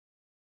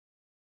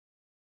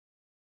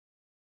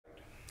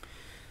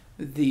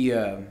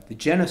The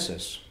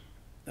genesis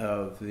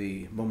of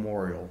the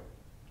memorial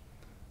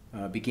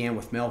began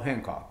with Mel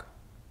Hancock.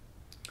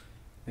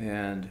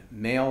 And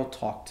Mel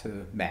talked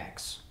to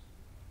Max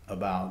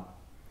about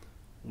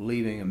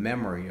leaving a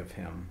memory of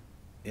him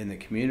in the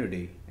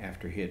community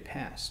after he had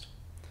passed.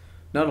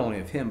 Not only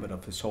of him, but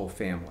of his whole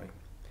family.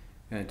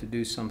 And to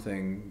do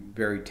something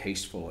very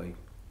tastefully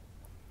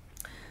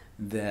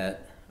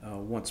that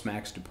once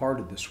Max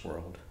departed this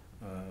world,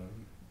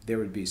 there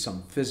would be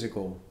some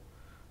physical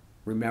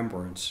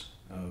remembrance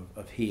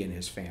of he and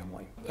his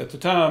family. At the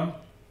time,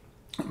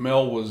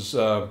 Mel was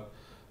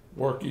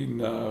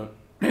working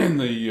in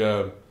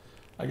the,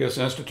 I guess,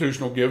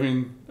 institutional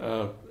giving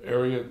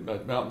area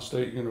at Mountain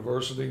State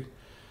University,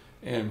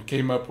 and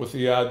came up with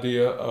the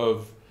idea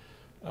of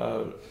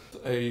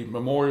a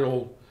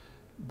memorial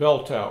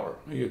bell tower.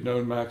 He had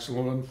known Max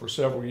Lewin for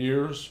several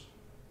years.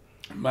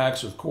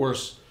 Max, of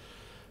course,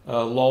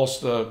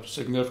 lost a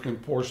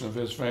significant portion of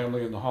his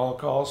family in the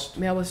Holocaust.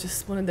 Mel was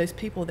just one of those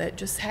people that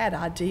just had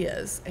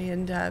ideas,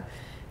 and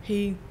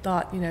he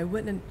thought,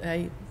 wouldn't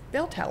a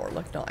bell tower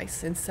look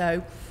nice? And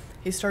so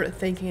he started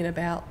thinking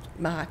about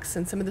Max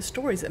and some of the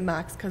stories that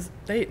Max, because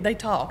they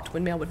talked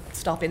when Mel would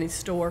stop in his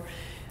store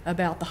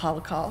about the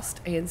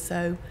Holocaust. And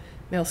so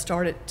Mel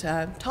started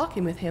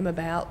talking with him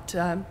about,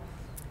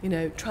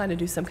 trying to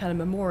do some kind of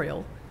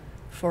memorial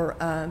for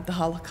the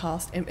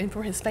Holocaust and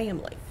for his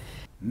family.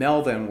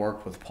 Mel then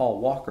worked with Paul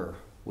Walker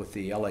with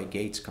the LA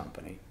Gates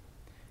Company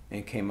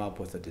and came up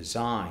with a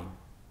design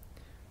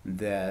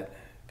that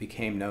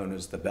became known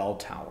as the bell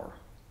tower.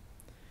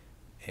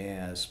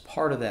 As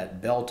part of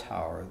that bell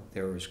tower,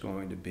 there was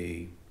going to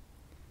be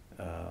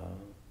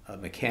a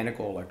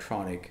mechanical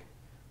electronic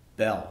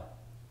bell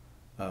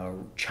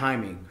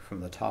chiming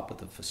from the top of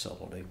the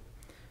facility.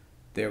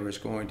 There was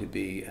going to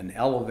be an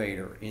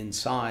elevator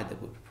inside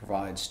that would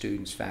provide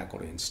students,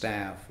 faculty, and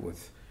staff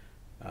with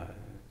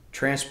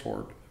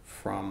transport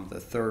from the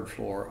 3rd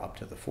floor up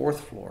to the 4th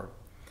floor.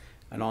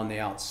 And on the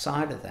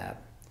outside of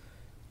that,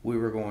 we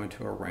were going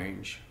to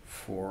arrange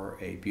for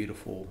a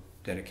beautiful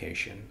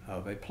dedication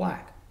of a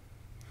plaque.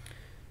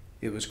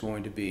 It was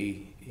going to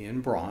be in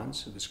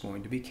bronze, it was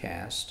going to be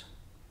cast,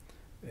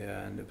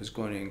 and it was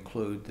going to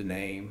include the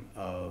name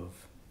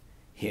of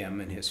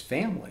him and his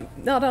family.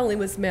 Not only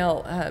was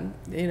Mel,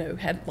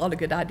 had a lot of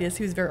good ideas,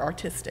 he was very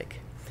artistic.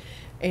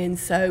 And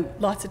so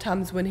lots of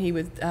times when he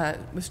was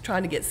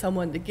trying to get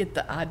someone to get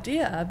the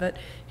idea of it,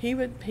 he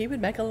would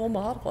make a little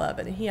model of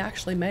it. And he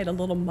actually made a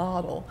little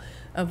model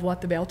of what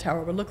the bell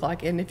tower would look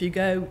like. And if you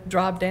go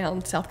drive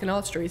down South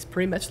Canal Street, it's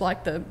pretty much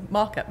like the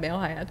mock-up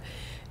Mel had.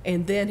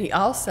 And then he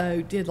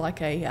also did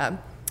like a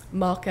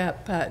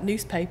mock-up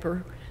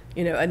newspaper,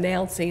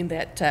 announcing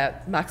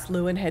that Max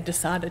Lewin had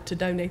decided to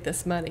donate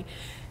this money.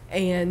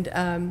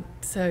 And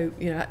so,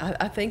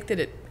 I think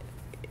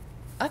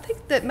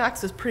that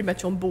Max was pretty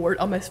much on board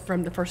almost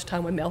from the first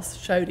time when Mel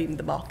showed him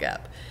the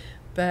mock-up.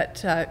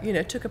 But,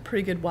 it took a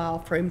pretty good while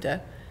for him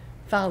to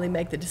finally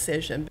make the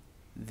decision.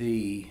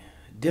 The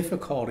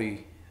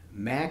difficulty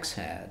Max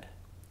had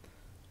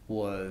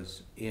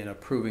was in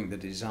approving the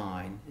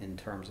design in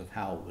terms of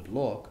how it would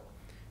look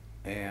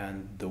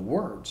and the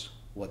words,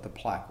 what the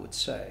plaque would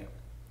say.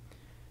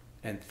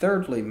 And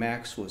thirdly,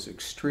 Max was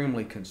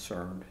extremely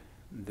concerned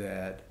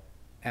that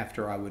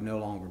after I would no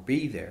longer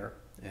be there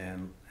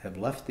and have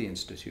left the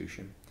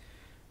institution,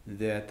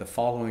 that the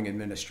following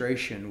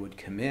administration would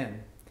come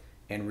in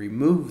and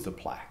remove the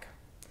plaque.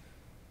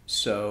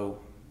 So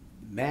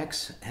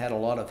Max had a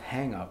lot of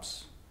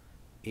hang-ups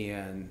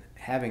in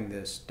having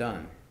this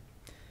done,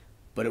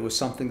 but it was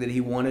something that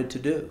he wanted to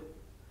do.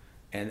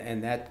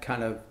 And that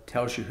kind of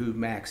tells you who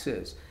Max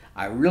is.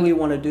 I really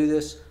want to do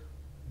this,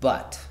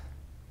 but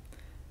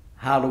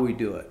how do we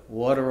do it?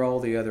 What are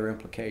all the other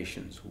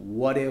implications?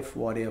 What if,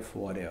 what if,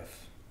 what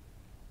if?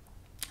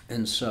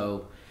 And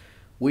so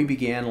we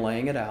began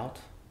laying it out,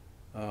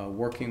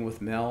 working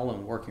with Mel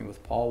and working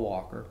with Paul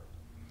Walker.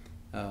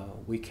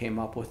 We came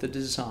up with a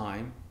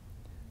design,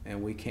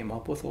 and we came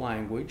up with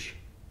language,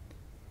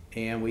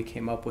 and we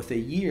came up with a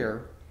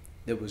year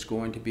that was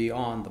going to be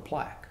on the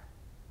plaque.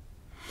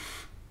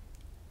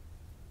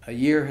 A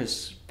year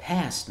has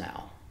passed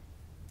now,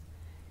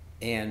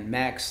 and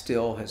Max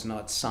still has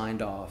not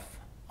signed off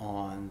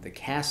on the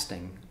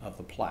casting of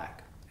the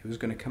plaque. It was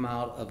going to come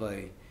out of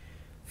a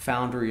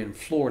foundry in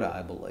Florida,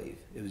 I believe.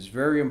 It was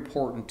very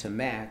important to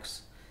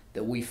Max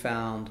that we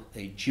found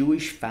a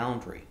Jewish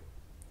foundry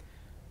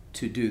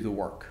to do the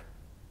work.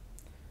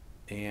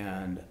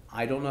 And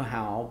I don't know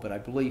how, but I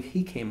believe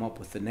he came up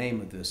with the name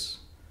of this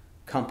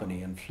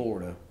company in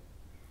Florida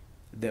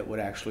that would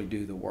actually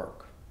do the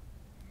work.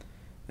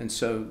 And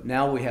so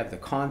now we have the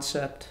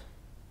concept,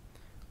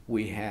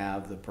 we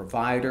have the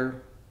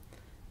provider,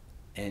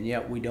 and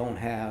yet we don't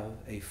have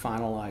a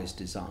finalized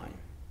design.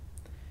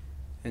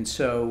 And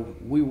so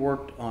we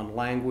worked on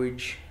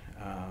language.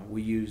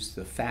 We used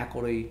the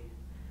faculty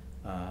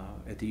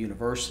at the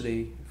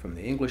university from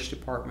the English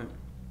department.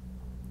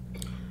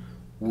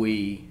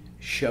 We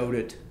showed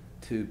it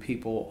to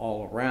people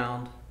all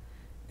around,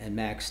 and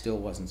Max still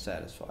wasn't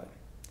satisfied.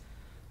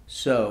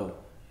 So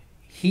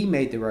he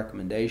made the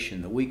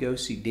recommendation that we go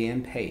see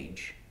Dan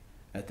Page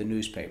at the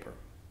newspaper.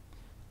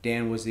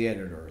 Dan was the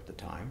editor at the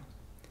time.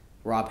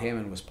 Rob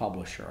Hammond was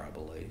publisher, I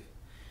believe.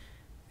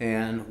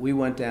 And we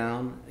went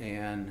down,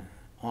 and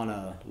on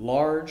a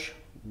large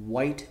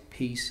white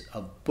piece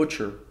of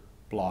butcher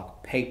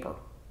block paper,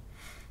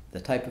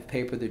 the type of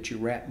paper that you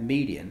wrap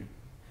meat in,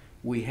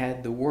 we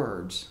had the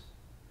words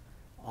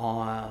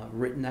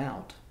written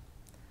out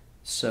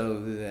so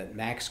that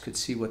Max could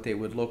see what they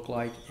would look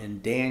like,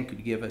 and Dan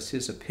could give us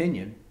his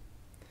opinion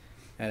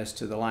as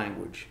to the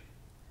language.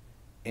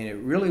 And it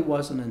really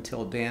wasn't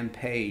until Dan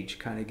Page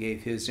kind of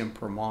gave his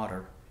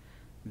imprimatur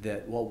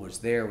that what was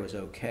there was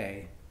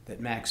okay, that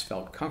Max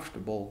felt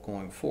comfortable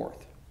going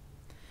forth.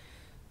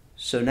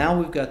 So now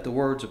we've got the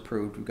words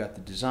approved, we've got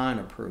the design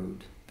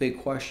approved.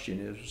 Big question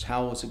is,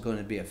 how is it going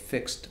to be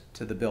affixed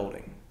to the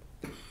building?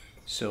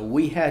 So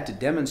we had to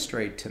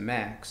demonstrate to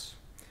Max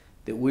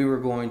that we were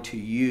going to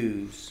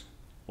use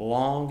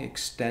long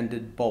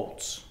extended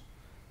bolts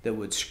that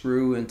would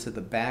screw into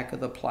the back of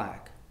the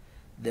plaque,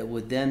 that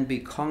would then be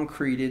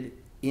concreted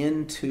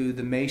into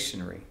the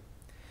masonry,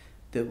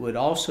 that would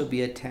also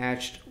be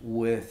attached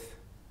with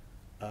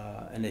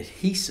an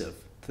adhesive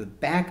to the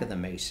back of the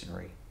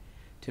masonry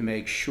to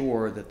make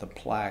sure that the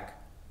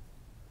plaque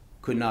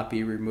could not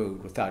be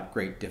removed without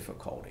great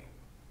difficulty.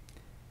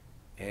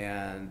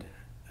 And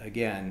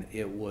again,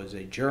 it was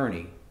a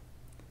journey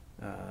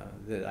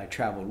that I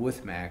traveled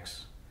with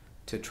Max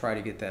to try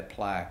to get that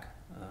plaque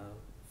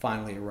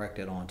finally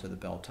erected onto the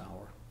bell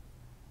tower.